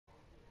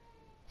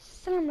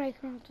السلام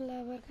عليكم ورحمة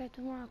الله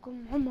وبركاته.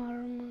 معكم عمر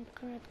من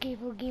قناة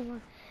كيفو جيمر.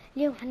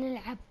 اليوم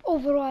حنلعب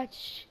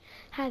اوفرواتش.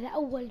 هذا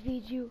اول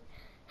فيديو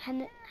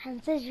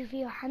حنسجل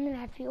فيه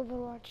وحنلعب فيه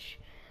اوفرواتش،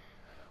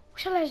 وان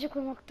شاء الله يعجبكم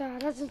المقطع.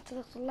 لازم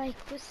تضغطوا لايك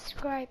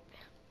وسبسكرايب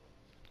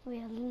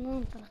ويلا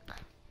ننطلق.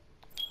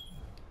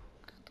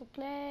 اضغطوا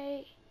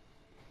بلاي.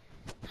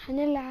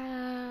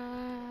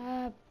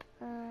 حنلعب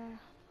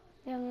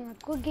يلا نلعب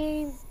كل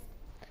جيم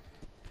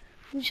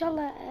ان شاء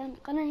الله.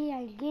 القناة هي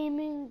على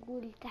الجيمنج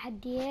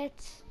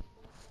والتحديات.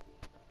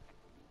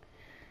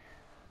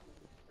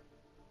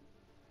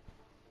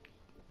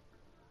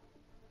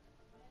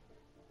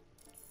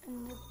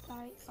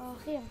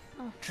 اخيرا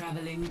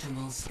Traveling to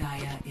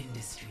Volskaya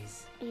Industries.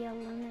 يلا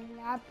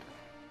نلعب.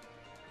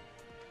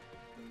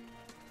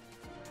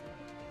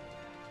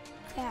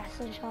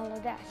 دعس ان شاء الله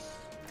دعس.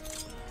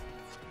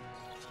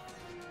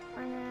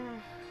 انا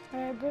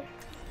ريبر،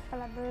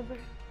 العب ريبر.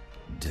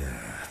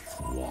 Death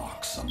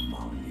walks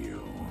among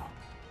you.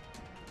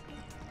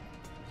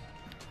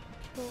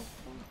 شوف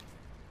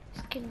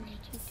سكيل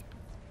جديد.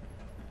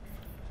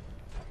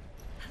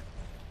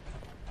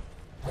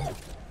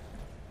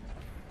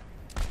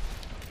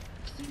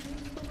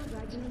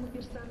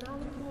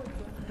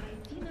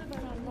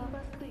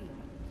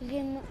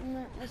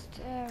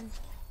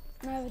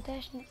 ما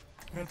بداش.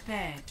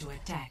 Prepare to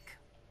attack.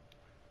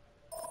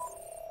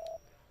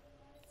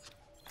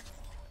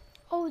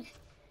 اوه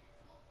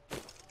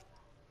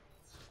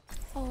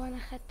انا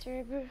اخذت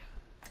ريبر.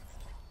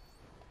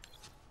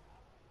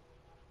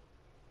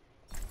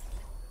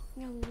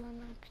 يلا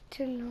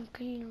نقتلهم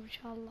كلهم ان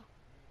شاء الله.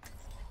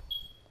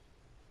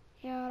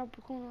 يا رب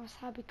يكونوا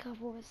اصحابي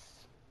كفو، بس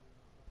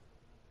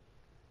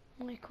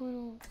ما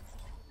يكونوا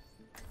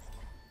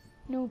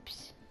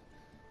نوبس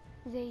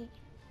زي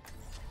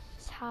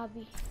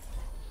اصحابي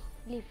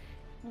اللي في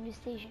البلاي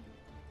ستيشن.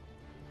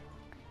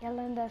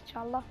 يلا نبدأ ان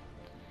شاء الله.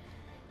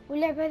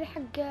 واللعبة هذه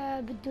حق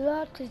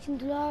بالدولار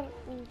 $30،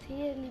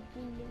 وتهيألي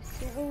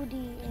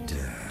بالسعودي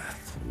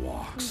Death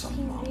walks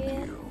among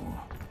you.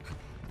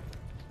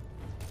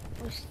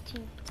 و60.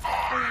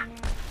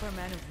 For a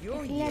man of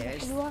your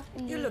years,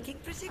 you're looking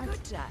pretty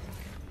good, Jack.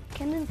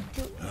 كان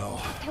انتو Oh,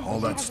 all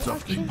that stuff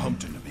being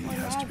pumped into me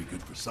has to be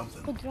good for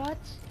something.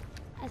 قدرات.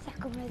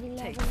 انصحكم بهذه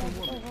اللعبة،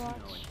 لعبة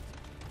اوفرواتش.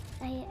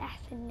 هي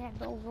احسن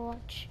لعبة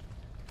اوفرواتش.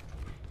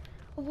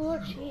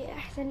 اوفرواتش هي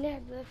احسن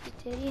لعبة في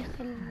تاريخ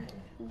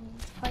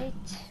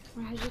الفايت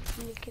وحاجات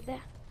زي كذا.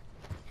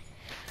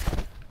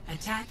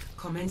 Attack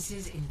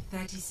commences in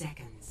 30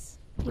 seconds.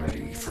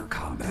 Ready for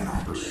combat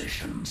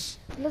operations.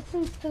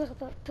 لازم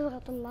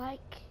تضغط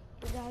اللايك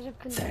اذا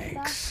عجبك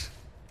المقطع. Thanks.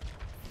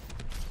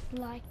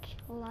 لايك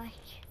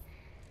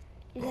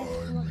اذا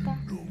عجبك المقطع.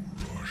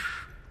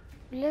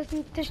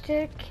 لازم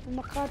تشترك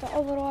بمقاطع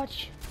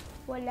اوفرواتش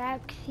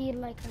والعاب كثير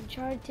لايك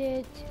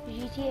انشارتد،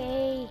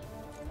 GTA،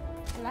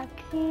 العاب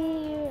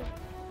كثير،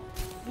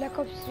 بلاك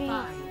اوبس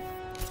 3،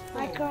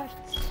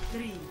 ماينكرافت.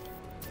 3,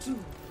 2,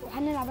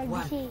 وحنلعب على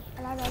البي سي،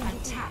 العاب على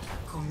البي سي. attack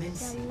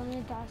commencing. يلا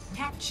ندعس.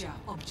 Capture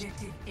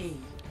objective A.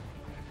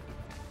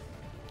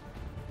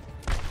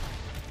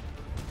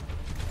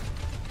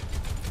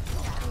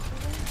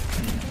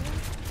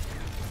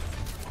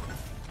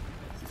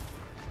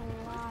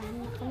 الله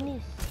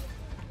القميص.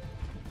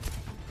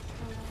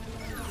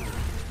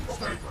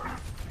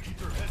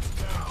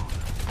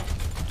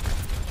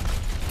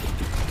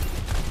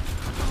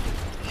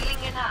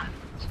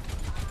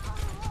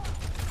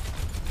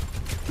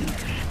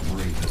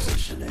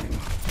 Repositioning.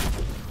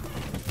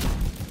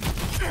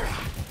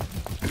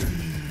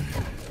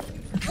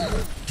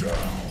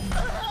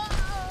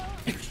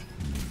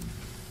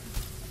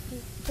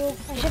 شوف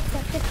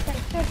شفتك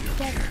تفتك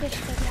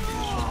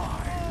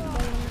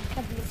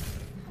قبلي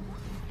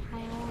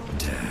حيوان.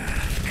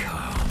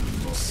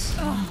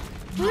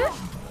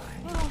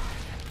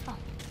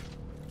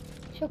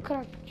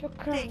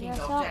 شكرا يا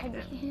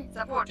صاحبي.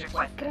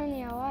 شكرا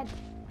يا واد.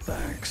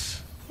 Thanks.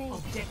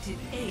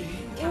 Objective A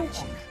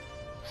captured.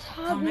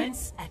 صحابي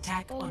Commence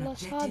attack on والله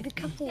صحابي objective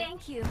كفو.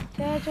 B.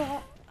 تراجع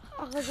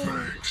اخذ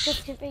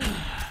الشفت بي.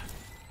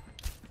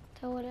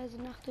 تو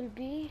لازم ناخذ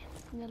البي.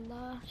 بسم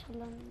الله ان شاء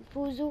الله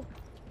نفوزوا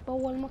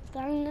باول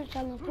مقطع لنا. ان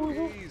شاء الله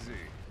نفوزوا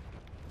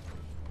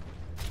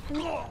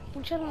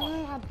وان شاء الله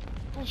نلعب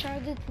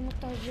انشارتد في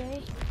المقطع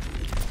الجاي.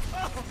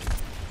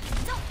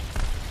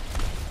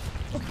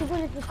 اكتبوا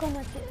لي في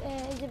الكومنت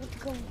اذا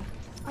بدكم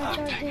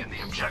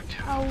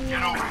انشارتد او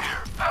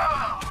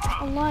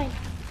اونلاين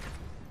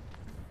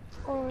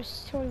او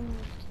ستوري مود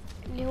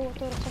اللي هو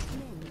طور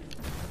قسم.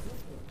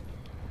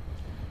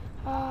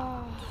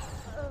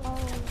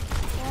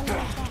 والله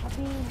يا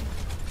صاحبين.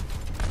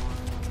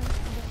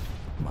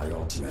 My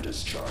ultimate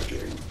is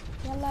charging.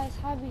 يلا يا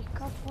صحابي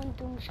كفو.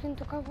 انتوا مش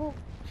كنتوا كفو؟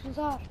 شو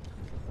صار؟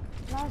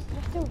 لا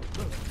استرحتوا.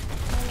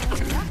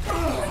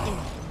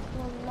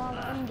 والله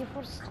ما عندي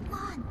فرصة.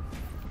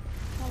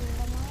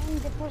 والله ما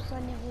عندي فرصة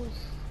اني افوز.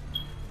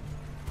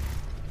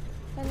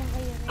 خلينا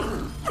نغير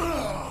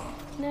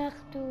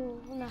ناخده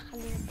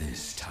ونخليه.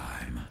 This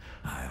time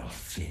I'll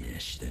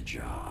finish the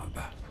job.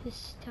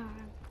 This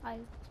time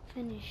I'll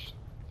finish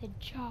the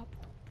job.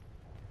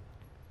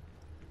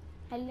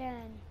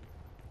 الآن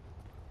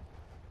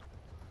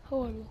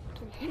هو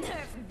الوقت الحين.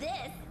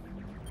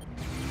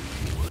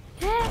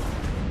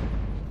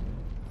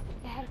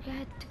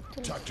 الحركات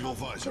تقتل. Tactical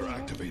visor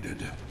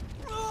activated.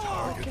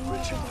 Target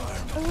reached.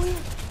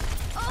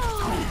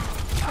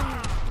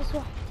 بس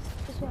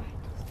واحد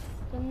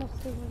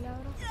لنقطة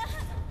بالأورا.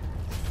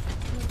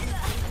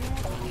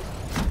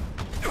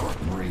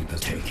 Reaper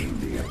taking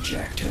the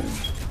objective.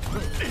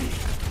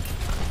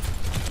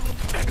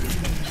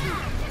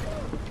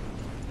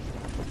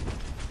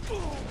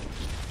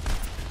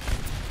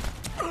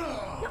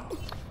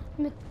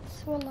 مت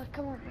والله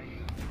كمان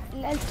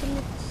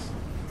الالتيميت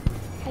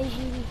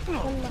حيجيني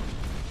والله.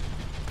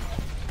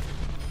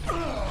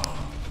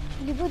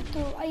 اللي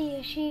بده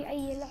اي شيء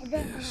اي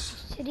لعبة انا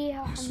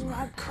حشتريها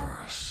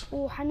وحنلعبها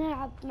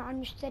وحنلعب مع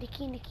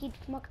المشتركين اكيد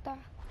في مقطع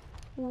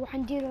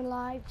وحندير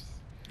لايفز.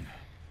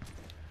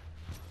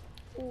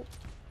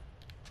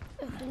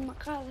 وفي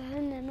المقاطع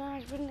هن ما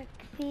عجبنا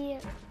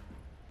كثير.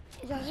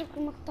 اذا عجبك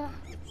المقطع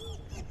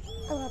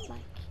اضغط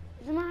لايك،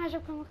 اذا ما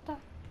عجبك المقطع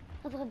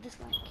اضغط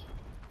ديسلايك،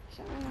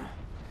 عشان انا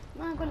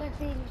ما اقول لك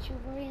زي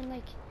اليوتيوبرين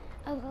لايك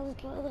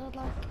اضغط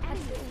لايك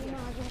حتى اذا ما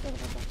عجبك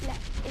اضغط لايك. لا،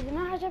 اذا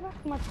ما عجبك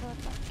ما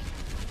تضغط لايك.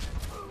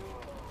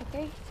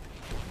 اوكي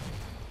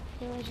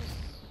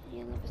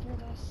يلا بس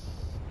ندعس.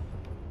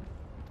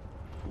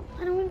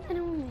 انا وين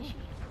ماشي؟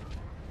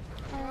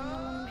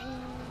 يلا نمشي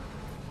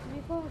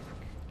من فوق.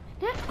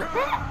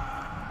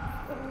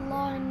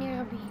 والله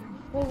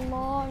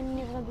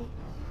اني غبي.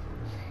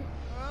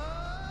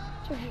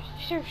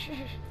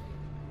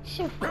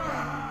 شوف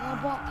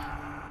غباء.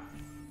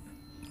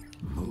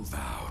 Move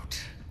out.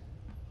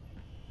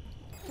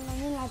 يلا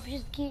نلعب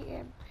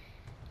جزء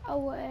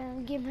أو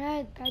جيم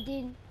هاد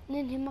بعدين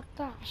ننهي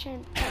مقطع،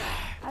 عشان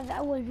هذا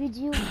أول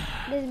فيديو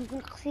لازم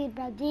يكون قصير،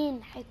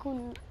 بعدين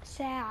حيكون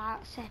ساعة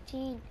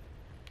ساعتين.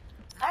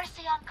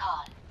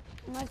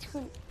 ما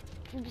تكون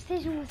في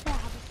البلايستيشن ساعة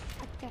بس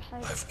أكتر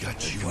حاجة. I've got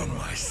you in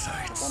my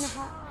sights.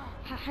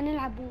 وأنا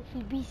حنلعبه في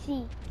البي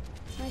سي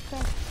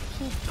ماينكرافت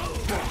أكيد. لا.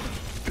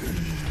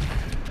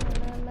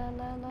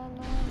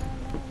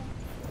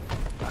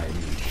 I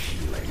need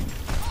healing.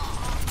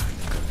 I'm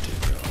good to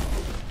go.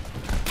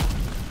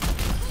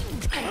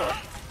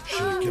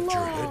 Should have kept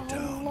your head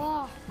down.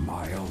 الله.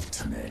 My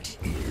ultimate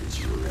is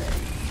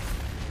ready.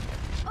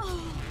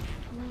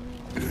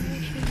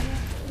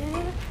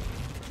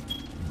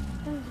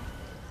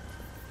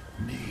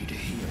 Need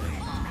healing.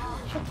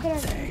 شكرا.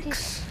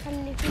 Thanks.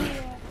 خلي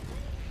فيه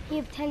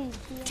هي بتهلي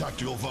فيها.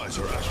 Tactical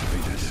visor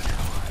activated.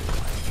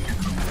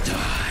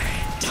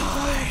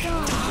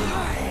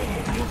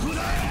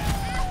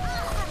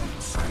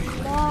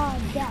 الله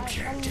دعس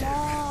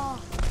الله.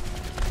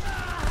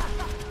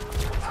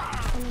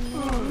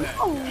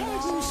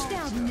 Helden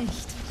sterben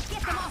nicht.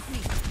 Get them off me.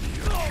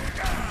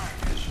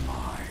 Is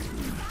mine.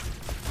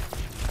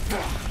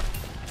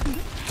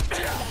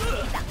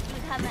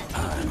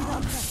 I'm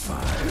on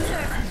fire.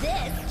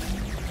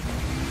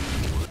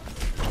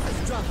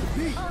 Drop the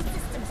beat. All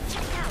systems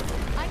check out.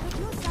 I could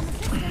use some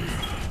assistance.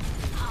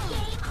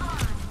 Game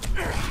on.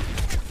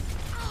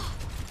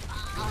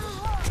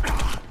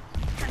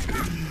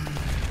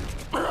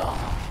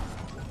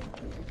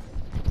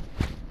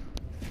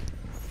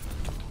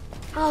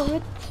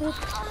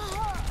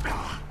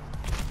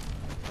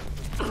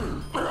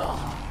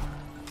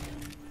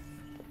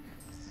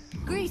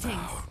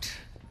 Greetings.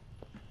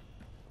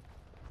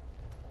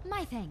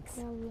 My thanks.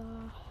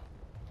 يلا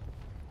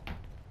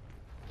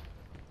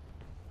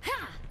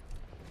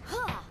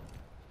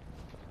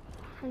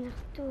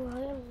هناخدوها.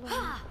 يلا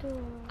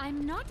ناخدوها. I'm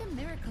not a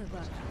miracle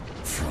worker.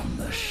 From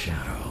the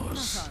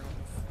shadows.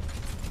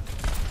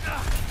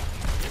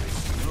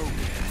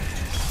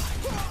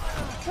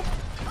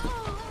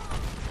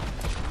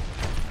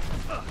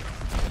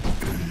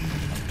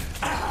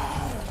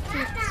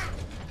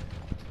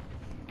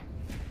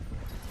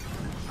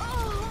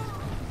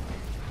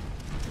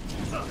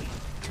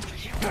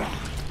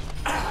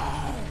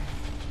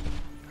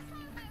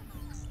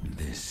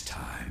 This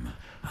time,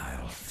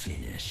 I'll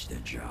finish the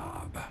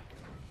job.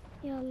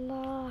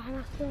 يلا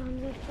هناخدوها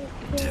من الفوق.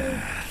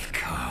 Death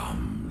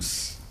comes.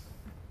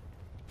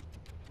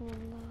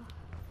 والله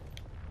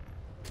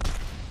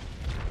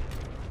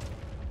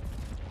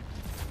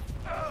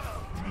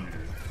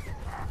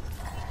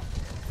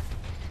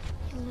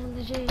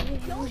يلا جاي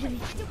موجودين.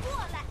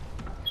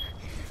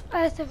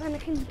 آسف أنا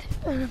كنت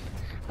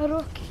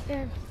أروح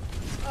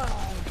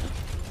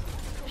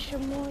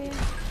أشرب موية.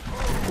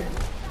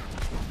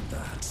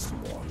 That's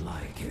more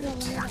like it.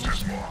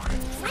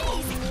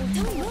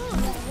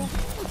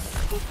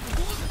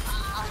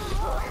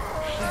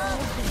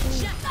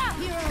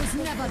 Heroes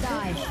never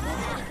die.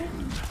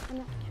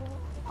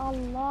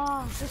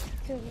 الله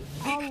فيكتوري.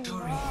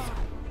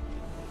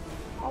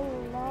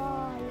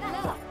 الله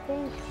يا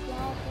ثانكس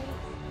يا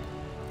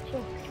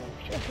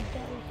شوف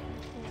الدعوة.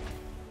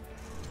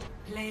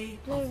 Play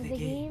play of of the the game.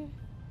 game.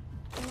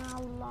 يا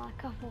الله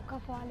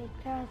كفو عليك.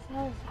 تعال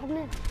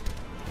سحبنا.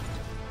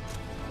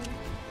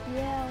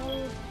 يا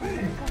ولد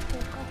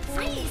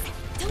كفو.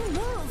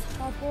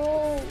 أبو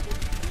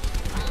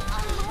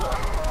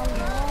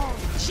الله.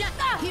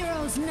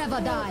 Heroes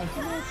never die.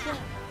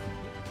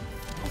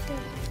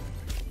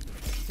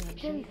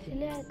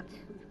 سلسلات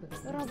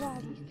ورا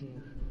بعض.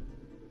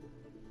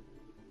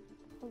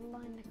 والله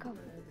انه كفو.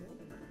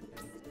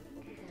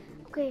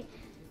 اوكي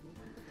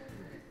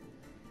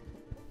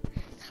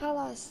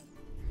خلاص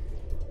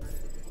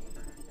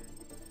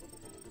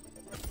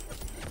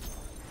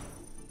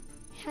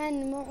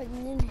حان موعد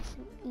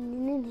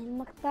ننهي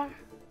المقطع.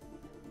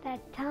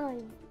 That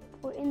time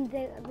we're in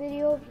the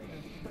video.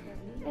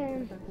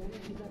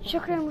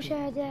 شكرا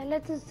للمشاهدة. لا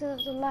تنسوا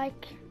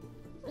اللايك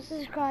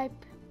والسبسكرايب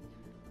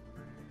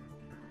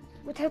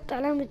وتحط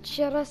علامة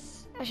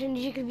الجرس عشان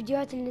يجيك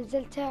الفيديوهات اللي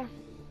نزلتها.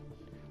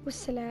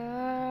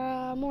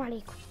 والسلام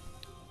عليكم.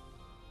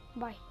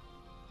 باي.